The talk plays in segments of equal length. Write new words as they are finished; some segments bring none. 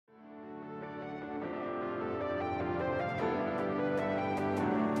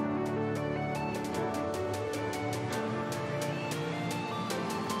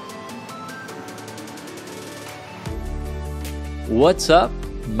What's up,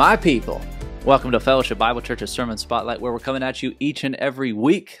 my people? Welcome to Fellowship Bible Church's Sermon Spotlight, where we're coming at you each and every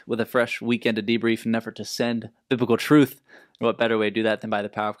week with a fresh weekend to debrief in an effort to send biblical truth. What better way to do that than by the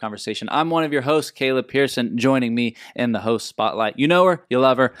power of conversation? I'm one of your hosts, Caleb Pearson. Joining me in the host spotlight, you know her, you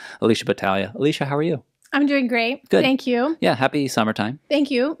love her, Alicia Battaglia. Alicia, how are you? I'm doing great. Good. Thank you. Yeah, happy summertime.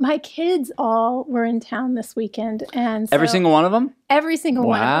 Thank you. My kids all were in town this weekend, and so Every single one of them? Every single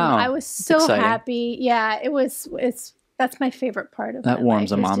one of them. Wow. I was so exciting. happy. Yeah, that's my favorite part of that my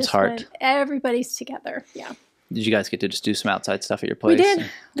warms life, a is mom's just heart. when everybody's together. Yeah. Did you guys get to just do some outside stuff at your place? We did.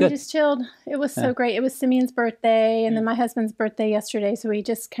 Good. We just chilled. It was so great. It was Simeon's birthday, and then my husband's birthday yesterday. So we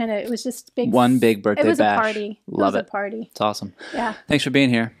just it was just big. One big birthday bash. It was a party. Love it. it. Was a party. It's awesome. Yeah. Thanks for being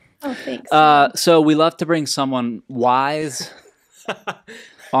here. Oh, thanks. So we love to bring someone wise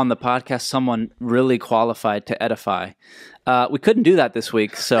on the podcast, someone really qualified to edify. We couldn't do that this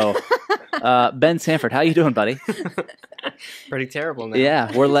week, so Ben Sanford, how you doing, buddy? Pretty terrible now.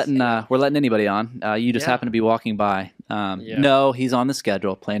 Yeah, we're letting anybody on. You just happen to be walking by. No, he's on the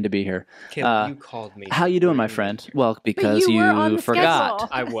schedule, planned to be here. Caleb, you called me. How you doing, my friend? Well, because you were on the forgot.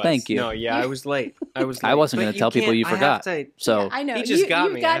 schedule. I was. Thank you. No, I was late. I wasn't going to tell people you forgot. So I know. He just got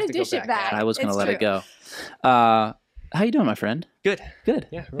me. You've got I have to to go dish it back back. out. I was going to It's let it true. go. How you doing, my friend? Good. Good.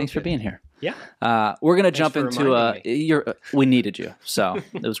 Yeah, real Thanks for good. being here. Yeah. We're going to Thanks jump for into reminding we needed you, so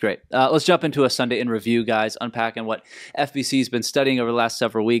it was great. Let's jump into a Sunday in review, guys, unpacking what FBC's been studying over the last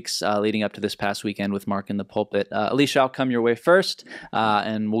several weeks, leading up to this past weekend with Mark in the pulpit. Alicia, I'll come your way first,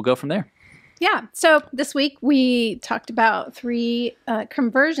 and we'll go from there. Yeah. So this week we talked about 3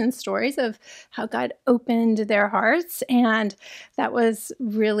 conversion stories of how God opened their hearts. And that was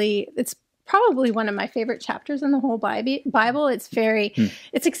it's probably one of my favorite chapters in the whole Bible. It's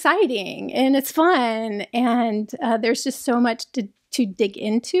it's exciting and it's fun. And there's just so much to dig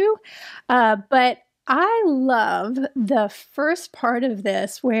into. But I love the first part of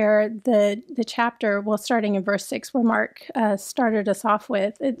this where the chapter, starting in verse 6, where Mark started us off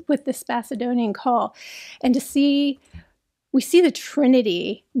with this Macedonian call, and we see the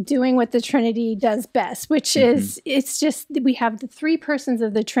Trinity doing what the Trinity does best, which is, it's just, we have the 3 persons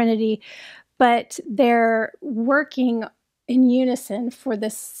of the Trinity, but they're working in unison for the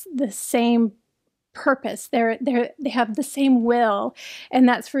same purpose. They have the same will, and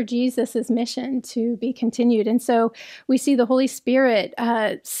that's for Jesus's mission to be continued. And so we see the Holy Spirit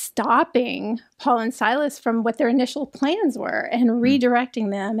stopping Paul and Silas from what their initial plans were and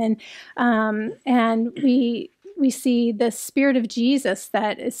redirecting them. And we see the Spirit of Jesus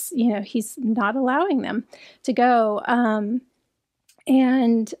that is, he's not allowing them to go.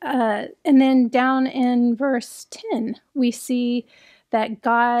 And then down in verse 10, we see that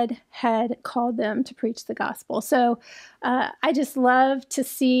God had called them to preach the gospel. So I just love to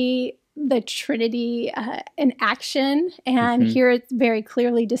see the Trinity in action and hear it very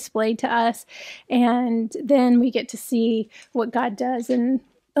clearly displayed to us. And then we get to see what God does in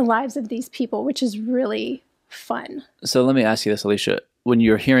the lives of these people, which is really fun. So let me ask you this, Alicia. When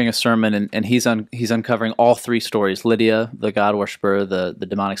you're hearing a sermon and he's uncovering all 3 stories, Lydia, the God worshiper, the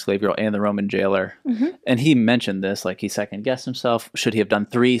demonic slave girl, and the Roman jailer, and he mentioned this, like he second-guessed himself. Should he have done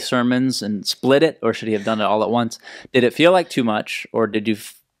 3 sermons and split it, or should he have done it all at once? Did it feel like too much, or did you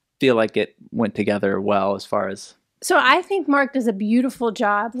feel like it went together well as far as... So I think Mark does a beautiful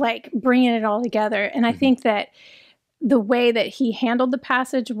job, like bringing it all together, and I think that the way that he handled the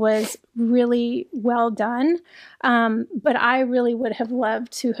passage was really well done. But I really would have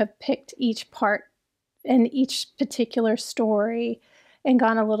loved to have picked each part and each particular story and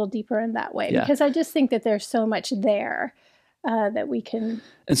gone a little deper in that way, because I just think that there's so much there that we can.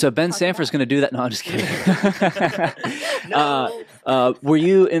 And so Ben Sanford's going to do that. No, I'm just kidding. Were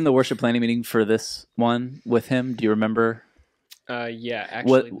you in the worship planning meeting for this one with him? Do you remember? Yeah,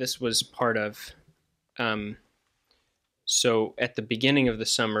 actually, this was part of... So at the beginning of the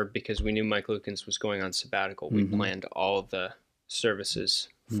summer, because we knew Mike Lukens was going on sabbatical, we planned all the services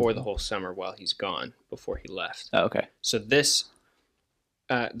for the whole summer while he's gone, before he left. Oh, okay. So this,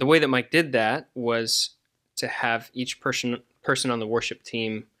 the way that Mike did that was to have each person on the worship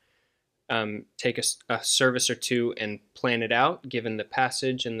team take a service or 2 and plan it out, given the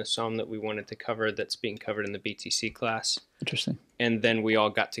passage and the psalm that we wanted to cover that's being covered in the BTC class. Interesting. And then we all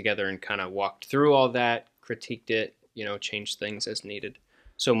got together and kind of walked through all that, critiqued it, change things as needed.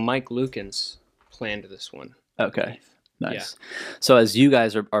 So Mike Lukens planned this one. Okay, nice. Yeah. So as you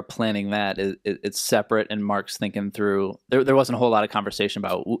guys are planning that, it's separate, and Mark's thinking through, there wasn't a whole lot of conversation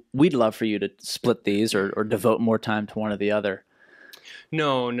about, we'd love for you to split these or devote more time to one or the other.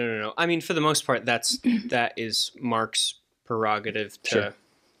 No. I mean, for the most part, that is Mark's prerogative to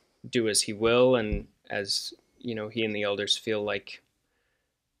do as he will, and as he and the elders feel like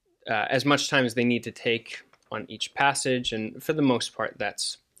as much time as they need to take on each passage, and for the most part,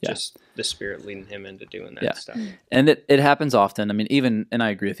 that's just the Spirit leading him into doing that stuff. And it happens often. I mean, and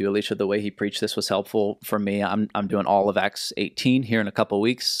I agree with you, Alicia, the way he preached this was helpful for me. I'm doing all of Acts 18 here in a couple of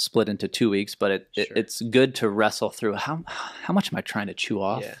weeks, split into 2 weeks, but it's good to wrestle through how much am I trying to chew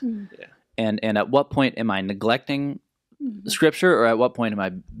off? Yeah. And at what point am I neglecting Scripture, or at what point am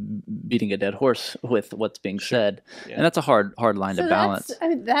I beating a dead horse with what's being said? Yeah. And that's a hard line to balance.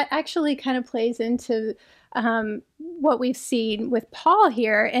 That actually kind of plays into what we've seen with Paul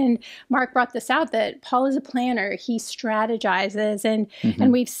here. And Mark brought this out, that Paul is a planner. He strategizes.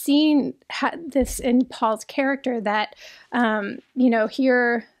 And we've seen this in Paul's character that,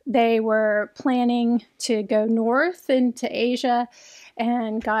 here they were planning to go north into Asia,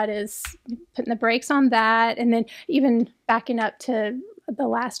 and God is putting the brakes on that. And then even backing up to the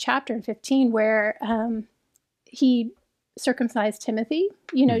last chapter in 15, where he circumcised Timothy,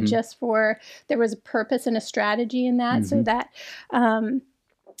 just there was a purpose and a strategy in that, so that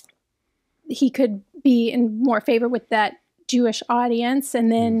he could be in more favor with that Jewish audience.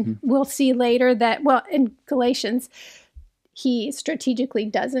 And then we'll see later that, in Galatians, he strategically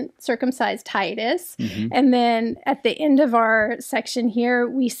doesn't circumcise Titus. And then at the end of our section here,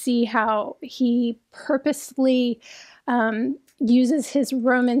 we see how he purposely uses his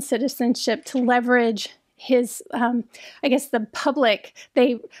Roman citizenship to leverage his, the public.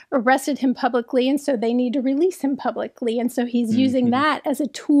 They arrested him publicly, and so they need to release him publicly. And so he's using that as a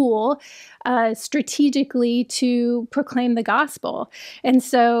tool strategically to proclaim the gospel. And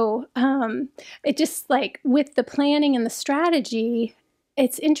so it just with the planning and the strategy,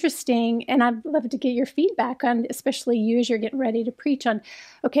 it's interesting. And I'd love to get your feedback on, especially you as you're getting ready to preach on,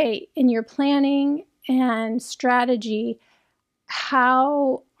 okay, in your planning and strategy,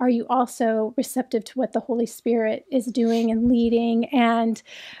 how are you also receptive to what the Holy Spirit is doing and leading? And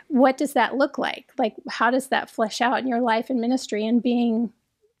what does that look like? How does that flesh out in your life and ministry and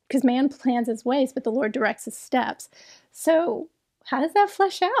because man plans his ways, but the Lord directs his steps. So how does that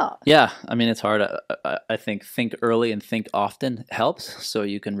flesh out? Yeah, I mean, it's hard. I think early and think often helps, so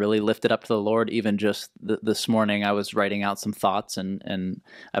you can really lift it up to the Lord. Even just this morning, I was writing out some thoughts, and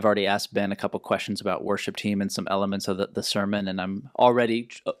I've already asked Ben a couple questions about worship team and some elements of the sermon, and I'm already,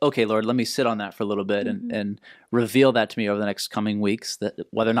 okay, Lord, let me sit on that for a little bit and reveal that to me over the next coming weeks, that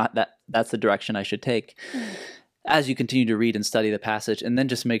whether or not that's the direction I should take. As you continue to read and study the passage, and then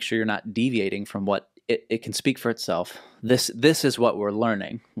just make sure you're not deviating from what it can speak for itself. This is what we're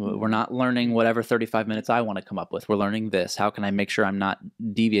learning. We're not learning whatever 35 minutes I want to come up with. We're learning this. How can I make sure I'm not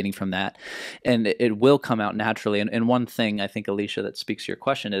deviating from that? And it will come out naturally. And one thing I think, Alicia, that speaks to your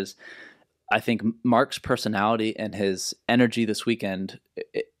question is, I think Mark's personality and his energy this weekend,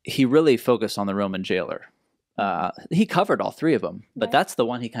 he really focused on the Roman jailer. He covered all three of them, but that's the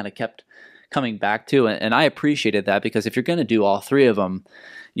one he kind of kept coming back to. And I appreciated that, because if you're going to do all three of them,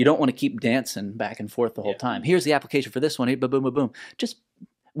 you don't want to keep dancing back and forth the whole time. Here's the application for this one. Boom, boom, boom, boom. Just,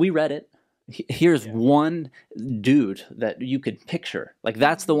 we read it. Here's one dude that you could picture.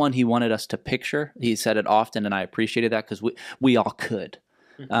 That's the one he wanted us to picture. He said it often, and I appreciated that, because we all could.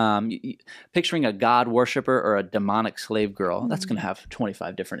 Picturing a God worshiper or a demonic slave girl, that's going to have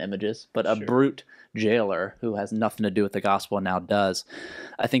 25 different images. But a brute jailer who has nothing to do with the gospel and now does,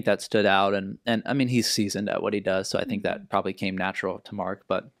 I think that stood out. And I mean, he's seasoned at what he does, so I think that probably came natural to Mark.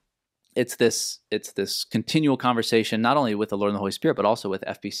 But it's this continual conversation, not only with the Lord and the Holy Spirit, but also with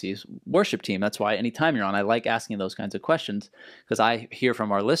FBC's worship team. That's why anytime you're on, I like asking those kinds of questions, because I hear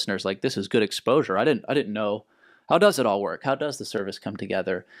from our listeners, this is good exposure. I didn't know. How does it all work? How does the service come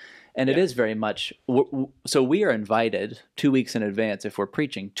together? And it is very much, so we are invited 2 weeks in advance, if we're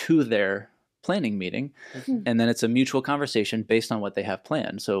preaching, to their planning meeting, and then it's a mutual conversation based on what they have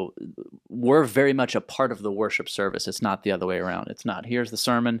planned. So we're very much a part of the worship service. It's not the other way around. It's not, here's the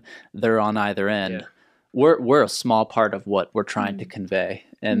sermon, they're on either end. We're a small part of what we're trying to convey,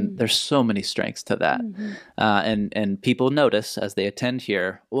 and there's so many strengths to that. And people notice as they attend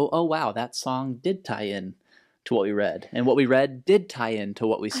here, oh wow, that song did tie in to what we read, and what we read did tie into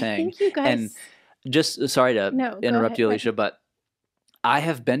what we sang. I think you guys... And just, sorry to interrupt you, Alicia, but I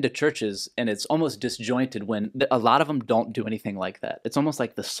have been to churches, and it's almost disjointed when a lot of them don't do anything like that. It's almost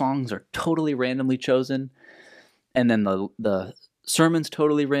like the songs are totally randomly chosen, and then the sermon's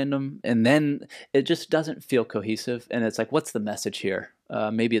totally random, and then it just doesn't feel cohesive. And it's what's the message here?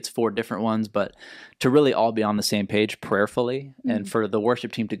 Maybe it's 4 different ones, but to really all be on the same page prayerfully, and for the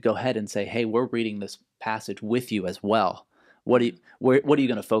worship team to go ahead and say, hey, we're reading this passage with you as well. What are you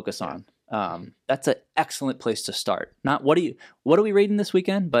going to focus on? That's an excellent place to start. Not what are we reading this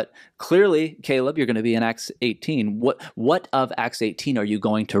weekend? But clearly, Caleb, you're going to be in Acts 18. What of Acts 18 are you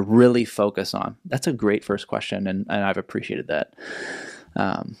going to really focus on? That's a great first question, and I've appreciated that.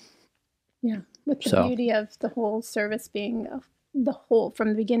 With the beauty of the whole service being the whole from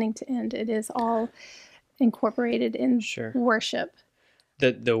the beginning to end, it is all incorporated in worship.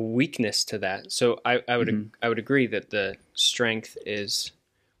 The weakness to that. So I would agree that the strength is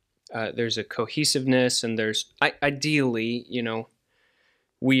there's a cohesiveness, and there's ideally,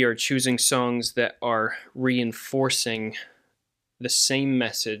 we are choosing songs that are reinforcing the same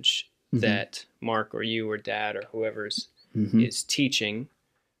message that Mark or you or Dad or whoever's is teaching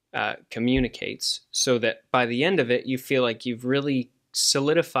communicates, so that by the end of it, you feel like you've really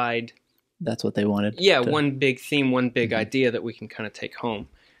solidified. That's what they wanted. Yeah, one big theme, one big idea that we can kind of take home.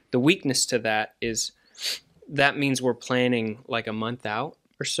 The weakness to that is that means we're planning like a month out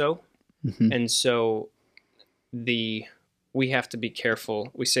or so. And so we have to be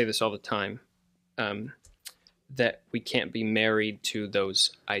careful. We say this all the time, that we can't be married to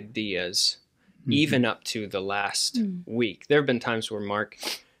those ideas, even up to the last week. There have been times where Mark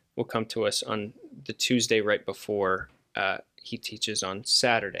will come to us on the Tuesday right before he teaches on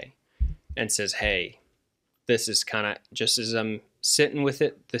Saturday and says, hey, this is kind of, just as I'm sitting with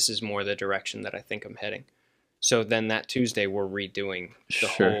it, this is more the direction that I think I'm heading. So then that Tuesday we're redoing the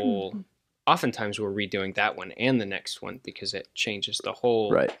whole, oftentimes we're redoing that one and the next one because it changes the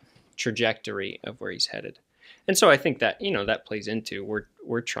whole trajectory of where he's headed. And so I think that, that plays into,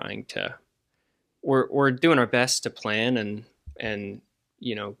 we're trying to, we're doing our best to plan and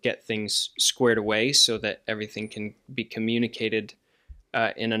get things squared away so that everything can be communicated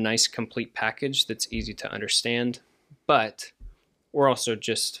in a nice, complete package that's easy to understand. But we're also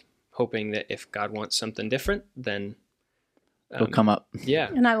just hoping that if God wants something different, then it'll come up. Yeah.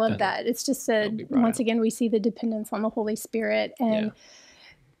 And I love that. It's just once again, we see the dependence on the Holy Spirit and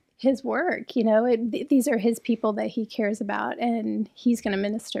his work. These are his people that he cares about, and he's going to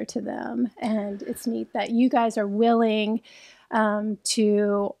minister to them. And it's neat that you guys are willing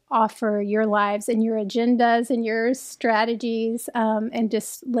to offer your lives and your agendas and your strategies and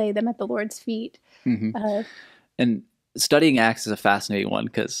just lay them at the Lord's feet. And studying Acts is a fascinating one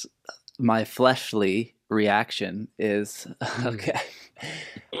because my fleshly reaction is,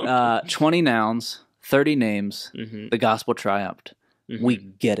 20 nouns, 30 names, the gospel triumphed. We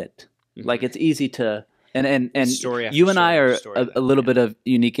get it. Like, it's easy to... And you and I are a little bit of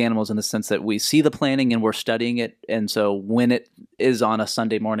unique animals in the sense that we see the planning and we're studying it. And so when it is on a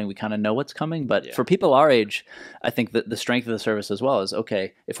Sunday morning, we kind of know what's coming. But for people our age, I think that the strength of the service as well is,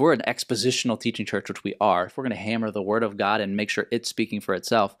 okay, if we're an expositional teaching church, which we are, if we're going to hammer the word of God and make sure it's speaking for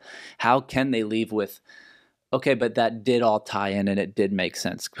itself, how can they leave with, okay, but that did all tie in and it did make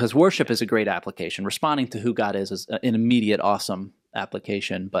sense? Because worship is a great application. Responding to who God is an immediate, awesome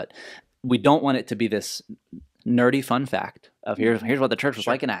application. But we don't want it to be this nerdy fun fact of here's what the church was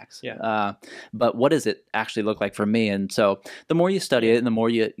like in Acts. But what does it actually look like for me? And so the more you study it and the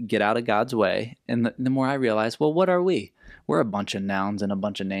more you get out of God's way, and the more I realize, well, what are we? We're a bunch of nouns and a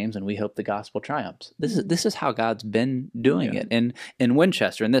bunch of names, and we hope the gospel triumphs. This is how God's been doing it in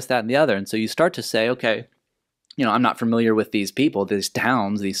Winchester and this, that, and the other. And so you start to say, okay, I'm not familiar with these people, these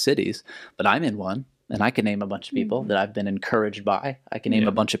towns, these cities, but I'm in one. And I can name a bunch of people that I've been encouraged by. I can name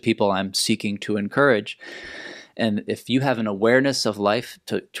a bunch of people I'm seeking to encourage. And if you have an awareness of life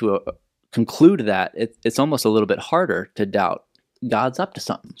to conclude that, it's almost a little bit harder to doubt God's up to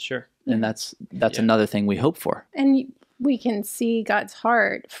something. Sure. And that's another thing we hope for. And we can see God's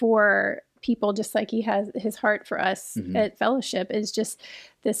heart for people just like he has his heart for us at Fellowship. Is just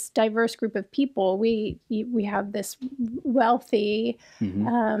this diverse group of people. We have this wealthy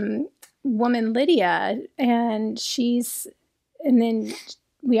woman, Lydia, and then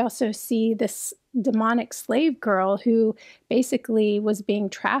we also see this demonic slave girl who basically was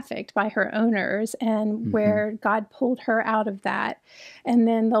being trafficked by her owners, and where God pulled her out of that. And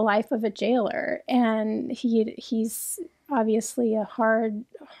then the life of a jailer, and he's obviously a hard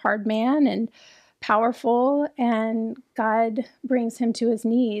man and powerful, and God brings him to his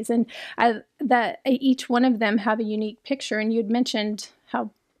knees. And that each one of them have a unique picture. And you'd mentioned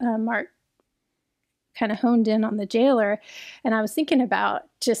how Mark kind of honed in on the jailer, and I was thinking about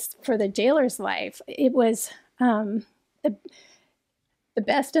just for the jailer's life, it was the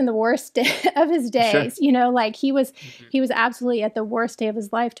best and the worst of his days. Sure. Like he was absolutely at the worst day of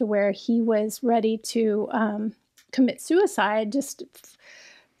his life, to where he was ready to commit suicide just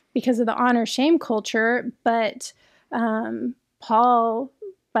because of the honor shame culture. But Paul,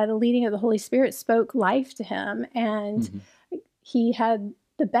 by the leading of the Holy Spirit, spoke life to him, and he had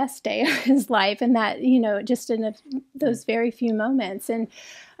the best day of his life, and that, just in those very few moments. And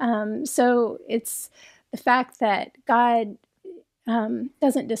so it's the fact that God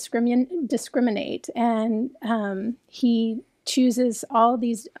doesn't discriminate, and he chooses all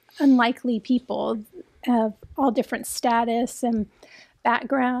these unlikely people of all different status and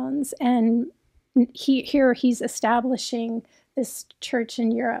backgrounds, and he's establishing this church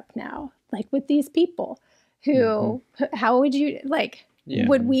in Europe now, like with these people who, how would you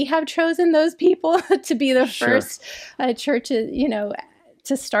would we have chosen those people to be the first church,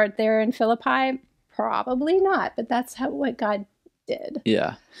 to start there in Philippi? Probably not, but that's what God did.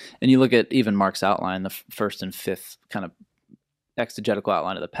 Yeah. And you look at even Mark's outline, the first and fifth kind of exegetical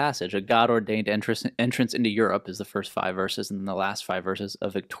outline of the passage. A God-ordained entrance into Europe is the first 5 verses, and then the last 5 verses, a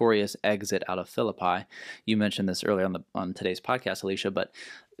victorious exit out of Philippi. You mentioned this earlier on today's podcast, Alicia, but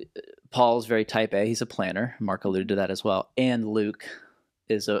Paul's very type A. He's a planner. Mark alluded to that as well. And Luke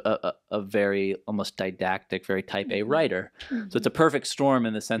is a very almost didactic, very type A writer. Mm-hmm. So it's a perfect storm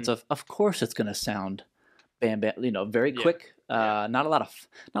in the sense of course it's going to sound bam, very quick. Not a lot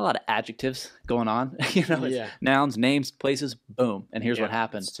of adjectives going on. It's nouns, names, places, boom, and here's what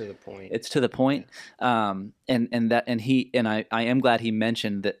happens. It's to the point. It's to the point. I am glad he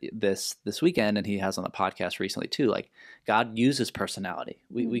mentioned this weekend, and he has on the podcast recently too. Like, God uses personality.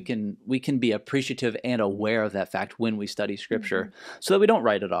 We can be appreciative and aware of that fact when we study Scripture, so that we don't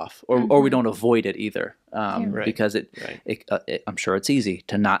write it off or we don't avoid it either. Because I'm sure it's easy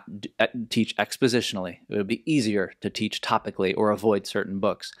to not teach expositionally. It would be easier to teach topically or avoid certain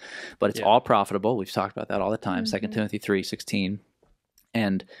books, but it's all profitable. We've talked about that all the time. 2 Timothy 3:16,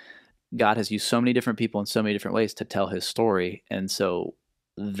 and God has used so many different people in so many different ways to tell his story. And so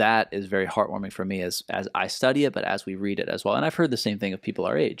that is very heartwarming for me as I study it, but as we read it as well. And I've heard the same thing of people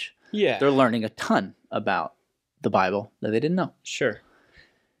our age. Yeah. They're learning a ton about the Bible that they didn't know. Sure.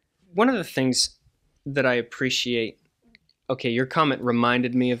 One of the things that I appreciate, your comment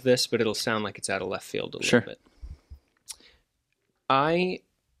reminded me of this, but it'll sound like it's out of left field a little bit.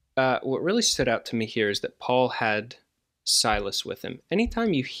 What really stood out to me here is that Paul had Silas with him.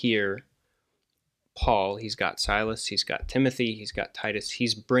 Anytime you hear Paul, he's got Silas, he's got Timothy, he's got Titus,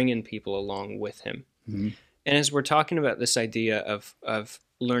 he's bringing people along with him. Mm-hmm. And as we're talking about this idea of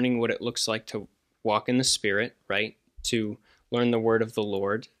learning what it looks like to walk in the Spirit, right? To learn the word of the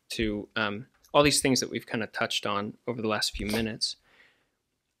Lord, to all these things that we've kind of touched on over the last few minutes,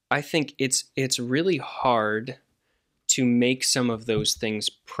 I think it's really hard to make some of those things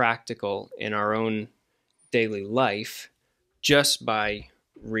practical in our own daily life just by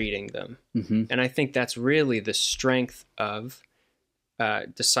reading them. Mm-hmm. And I think that's really the strength of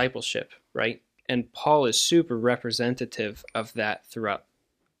discipleship, right? And Paul is super representative of that throughout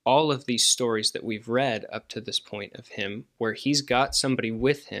all of these stories that we've read up to this point of him, where he's got somebody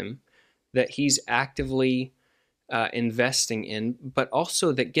with him that he's actively investing in, but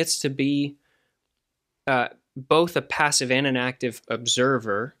also that gets to be both a passive and an active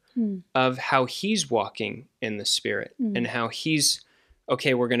observer of how he's walking in the Spirit and how he's,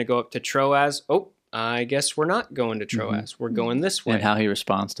 we're going to go up to Troas. Oh, I guess we're not going to Troas. We're going this way. And how he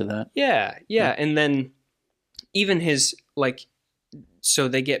responds to that. Yeah. And then even his, so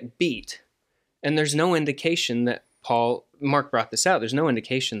they get beat. And there's no indication that Mark brought this out, there's no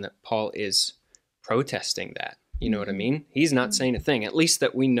indication that Paul is protesting that. You know what I mean? He's not saying a thing, at least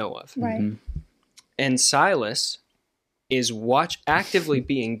that we know of. Right. Mm-hmm. And Silas is actively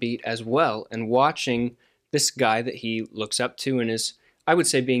being beat as well, and watching this guy that he looks up to and is, I would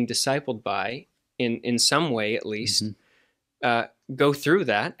say, being discipled by, in some way at least, go through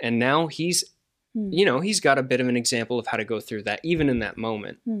that. And now he's got a bit of an example of how to go through that, even in that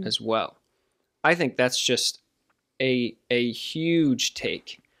moment as well. I think that's just a huge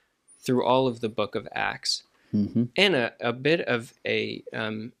take through all of the book of Acts, and a bit of a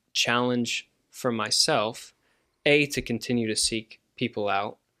challenge for myself, to continue to seek people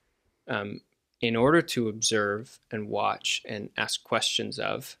out in order to observe and watch and ask questions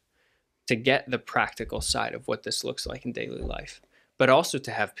of, to get the practical side of what this looks like in daily life, but also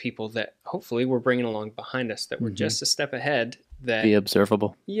to have people that hopefully we're bringing along behind us that were just a step ahead. That be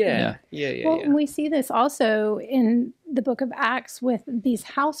observable. Yeah. We see this also in the book of Acts with these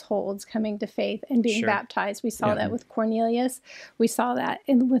households coming to faith and being baptized. We saw that with Cornelius. We saw that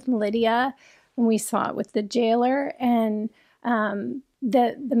with Lydia, and we saw it with the jailer. And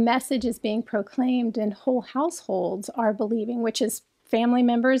the message is being proclaimed, and whole households are believing, which is family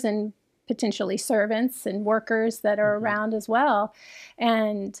members and potentially servants and workers that are around as well.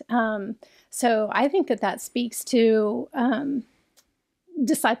 And so I think that speaks to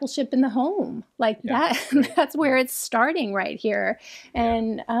discipleship in the home, like that. That's where it's starting right here.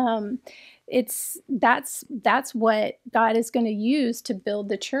 And that's what God is going to use to build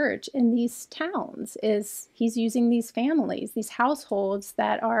the church in these towns. Is He's using these families, these households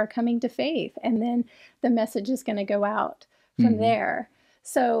that are coming to faith, and then the message is going to go out from there.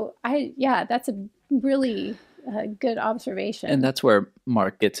 So that's a really good observation. And that's where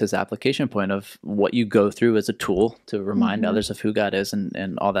Mark gets his application point of what you go through as a tool to remind others of who God is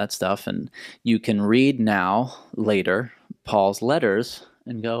and all that stuff. And you can read now, later, Paul's letters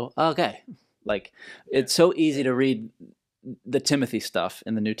and go, okay, like it's so easy to read the Timothy stuff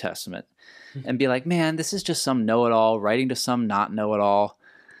in the New Testament and be like, man, this is just some know-it-all writing to some not know-it-all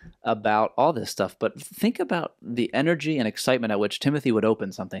about all this stuff. But think about the energy and excitement at which Timothy would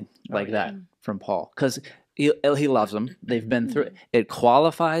open something like that from Paul, because he loves them. They've been through it. It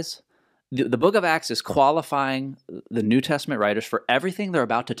qualifies. The book of Acts is qualifying the New Testament writers for everything they're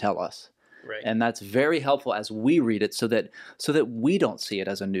about to tell us. Right. And that's very helpful as we read it, so that we don't see it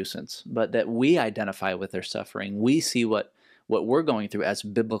as a nuisance, but that we identify with their suffering. We see what we're going through as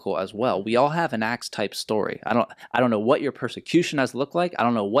biblical as well. We all have an Acts type story. I don't know what your persecution has looked like. I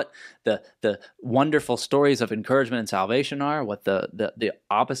don't know what the wonderful stories of encouragement and salvation are, what the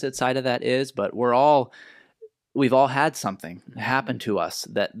opposite side of that is, but we've all had something happen to us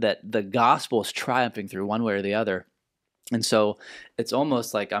that the gospel is triumphing through one way or the other. And so it's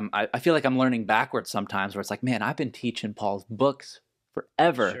almost like I feel like I'm learning backwards sometimes, where it's like, man, I've been teaching Paul's books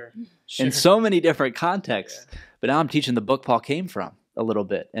forever in so many different contexts, but now I'm teaching the book Paul came from a little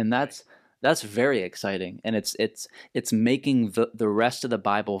bit, and that's very exciting, and it's making the rest of the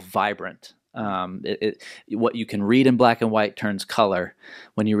Bible vibrant. What you can read in black and white turns color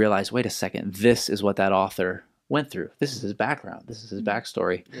when you realize, wait a second, this is what that author went through. This is his background. This is his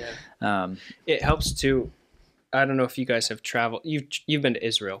backstory. It helps to. I don't know if you guys have traveled. You've been to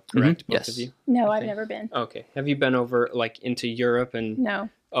Israel, correct? Both of you? No, I've never been. Okay. Have you been over like into Europe and? No.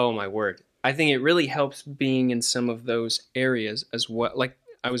 Oh my word! I think it really helps being in some of those areas as well. Like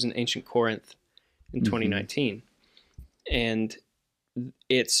I was in ancient Corinth in 2019, and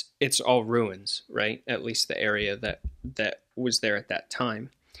it's all ruins, right? At least the area that was there at that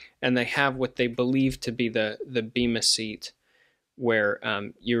time, and they have what they believe to be the Bema seat, where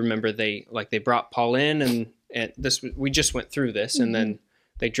you remember they brought Paul in and this we just went through this, and then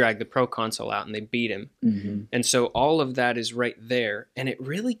they dragged the proconsul out and they beat him, and so all of that is right there, and it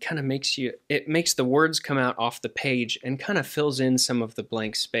really kind of makes the words come out off the page and kind of fills in some of the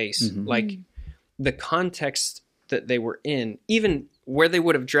blank space, like the context that they were in, even where they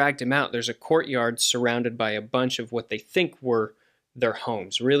would have dragged him out. There's a courtyard surrounded by a bunch of what they think were their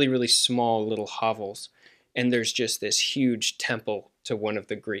homes, really, really small little hovels, and there's just this huge temple to one of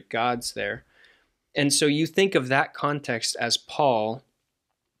the Greek gods there. And so you think of that context as Paul,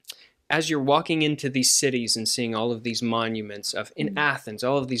 as you're walking into these cities and seeing all of these monuments in Athens,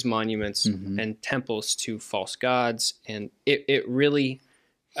 all of these monuments and temples to false gods, and it really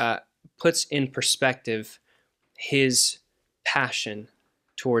puts in perspective his passion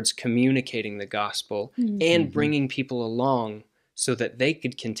towards communicating the gospel and bringing people along so that they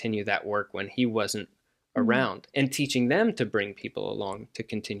could continue that work when he wasn't around, and teaching them to bring people along to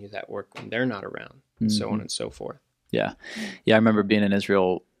continue that work when they're not around, and so on and so forth. Yeah. I remember being in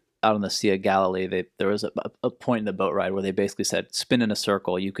Israel out on the Sea of Galilee. There was a point in the boat ride where they basically said, spin in a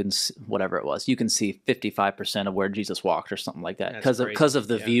circle, you can, whatever it was, you can see 55% of where Jesus walked or something like that, because of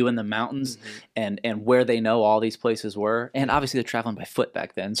the view in the mountains and where they know all these places were. And obviously they're traveling by foot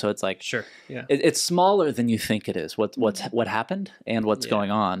back then, so it's like it's smaller than you think it is, what happened and what's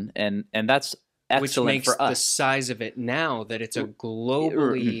going on, and that's excellent. Which makes for us. The size of it now that it's a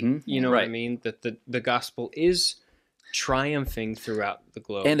globally, you know what I mean? That the gospel is triumphing throughout the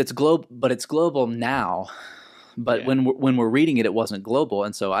globe, and it's global now. But when we're reading it, it wasn't global,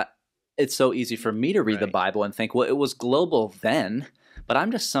 and so it's so easy for me to read the Bible and think, well, it was global then, but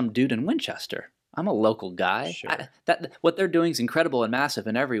I'm just some dude in Winchester. I'm a local guy. What they're doing is incredible and massive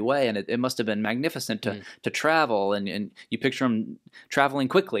in every way, and it must have been magnificent to travel, and you picture them traveling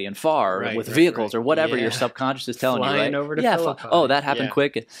quickly and far with vehicles or whatever your subconscious is telling you, right? Over to Philippi. That happened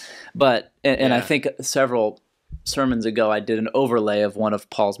quick. But and I think several sermons ago I did an overlay of one of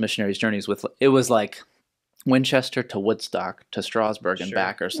Paul's missionaries' journeys with, it was like Winchester to Woodstock to Strasbourg and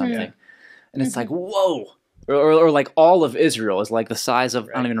back or something, and it's like, whoa. Or like all of Israel is like the size of,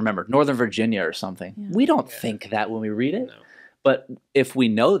 I don't even remember, Northern Virginia or something. Yeah. We don't think that when we read it. No. But if we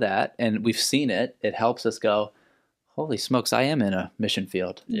know that and we've seen it, it helps us go, holy smokes, I am in a mission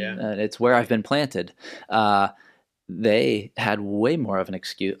field. Yeah. It's where I've been planted. They had way more of an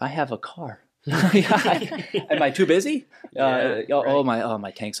excuse. I have a car. Am I too busy? Yeah,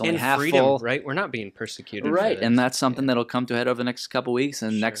 my tank's only and half freedom, full. right? We're not being persecuted. Right, for this. and that's something that'll come to a head over the next couple weeks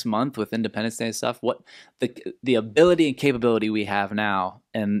and Sure. next month with Independence Day and stuff. What the ability and capability we have now,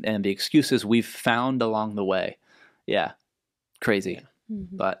 and the excuses we've found along the way, crazy,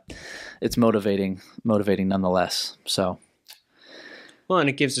 but it's motivating nonetheless. So, well, and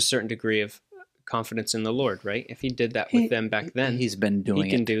it gives a certain degree of confidence in the Lord, right? If He did that with them back then, He's been doing He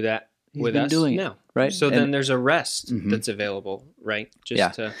can it. do that He's with been us doing now, it, right? So And then there's a rest that's available, right?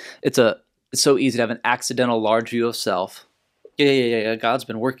 It's so easy to have an accidental large view of self. Yeah. God's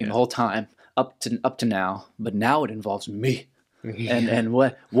been working the whole time up to now, but now it involves me. And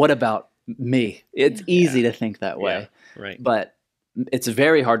what about me? It's easy to think that way, right? But it's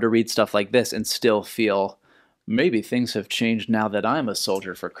very hard to read stuff like this and still feel maybe things have changed now that I'm a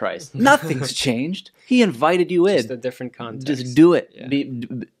soldier for Christ. Nothing's changed. He invited you in. Just a different context. Just do it.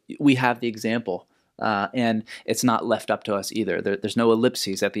 Yeah. We have the example. And it's not left up to us either. There's no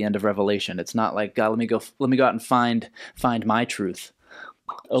ellipses at the end of Revelation. It's not like, God, let me go out and find my truth.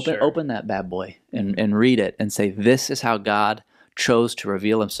 Open that bad boy and read it and say, this is how God chose to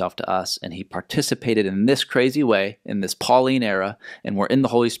reveal himself to us, and he participated in this crazy way in this Pauline era, and we're in the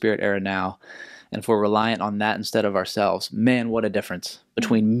Holy Spirit era now. And if we're reliant on that instead of ourselves, man, what a difference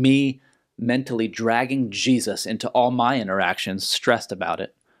between me mentally dragging Jesus into all my interactions, stressed about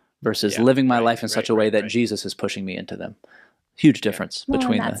it, versus living my life in such a way that Jesus is pushing me into them. Huge difference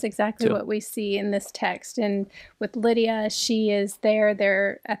between and that's exactly what we see in this text. And with Lydia, she is there.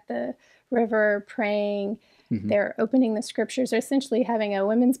 They're at the river praying. They're opening the scriptures. They're essentially having a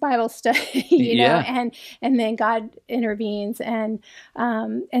women's Bible study, you know, and then God intervenes. And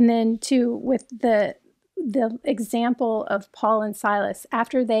then too, with the example of Paul and Silas,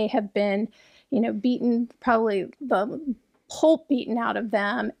 after they have been, beaten, probably the pulp beaten out of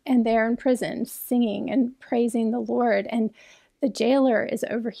them, and they're in prison singing and praising the Lord, and the jailer is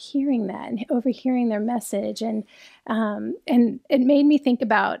overhearing that and overhearing their message, and it made me think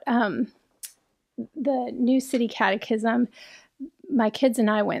about the New City Catechism. My kids and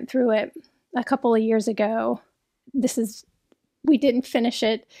I went through it a couple of years ago. We didn't finish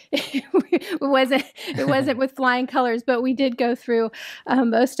it. It wasn't with flying colors, but we did go through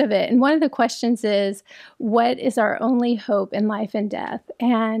most of it. And one of the questions is, what is our only hope in life and death?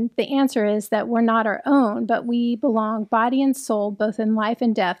 And the answer is that we're not our own, but we belong body and soul, both in life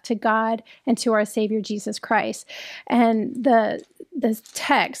and death, to God and to our Savior, Jesus Christ. And the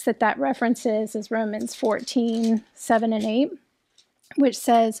text that references is Romans 14:7-8. which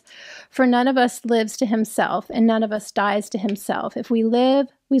says, "For none of us lives to himself, and none of us dies to himself. If we live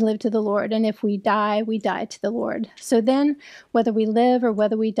to the Lord, and if we die to the Lord. So then, whether we live or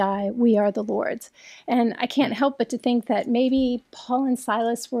whether we die, we are the Lord's." And I can't help but to think that maybe Paul and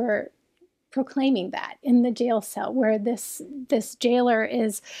Silas were proclaiming that in the jail cell, where this jailer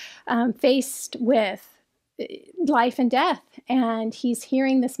is faced with life and death, and he's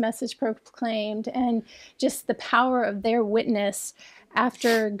hearing this message proclaimed, and just the power of their witness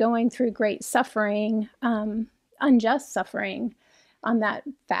after going through great suffering, unjust suffering on that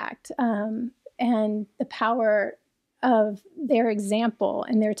fact, and the power of their example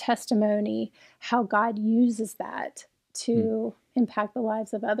and their testimony, how God uses that to impact the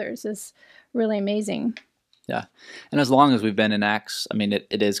lives of others, is really amazing. Yeah. And as long as we've been in Acts, I mean,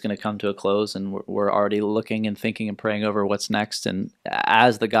 it is going to come to a close, and we're already looking and thinking and praying over what's next. And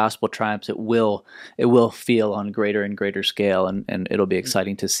as the gospel triumphs, it will feel on greater and greater scale, and it'll be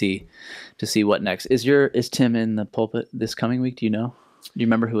exciting to see what next. Is Tim in the pulpit this coming week? Do you know? Do you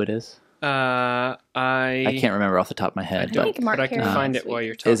remember who it is? I can't remember off the top of my head. I think Mark but I can find it while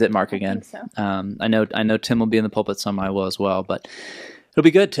you're talking. Is it Mark again? I think so. I know Tim will be in the pulpit some. I will as well, but it'll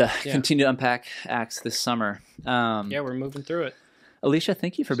be good to continue to unpack Acts this summer. We're moving through it. Alicia,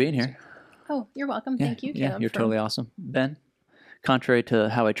 thank you for being here. Oh, you're welcome. Thank you, Caleb. You're totally awesome. Ben, contrary to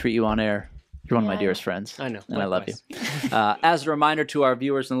how I treat you on air, you're one of my dearest friends. I know. And I love you. As a reminder to our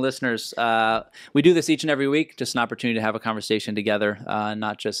viewers and listeners, we do this each and every week, just an opportunity to have a conversation together,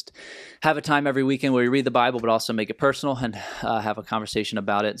 not just have a time every weekend where we read the Bible, but also make it personal and have a conversation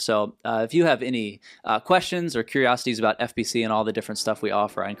about it. So if you have any questions or curiosities about FBC and all the different stuff we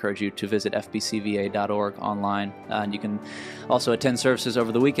offer, I encourage you to visit fbcva.org online. And you can also attend services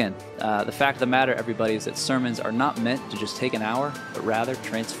over the weekend. The fact of the matter, everybody, is that sermons are not meant to just take an hour, but rather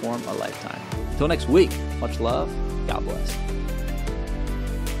transform a lifetime. Until next week, much love. God bless.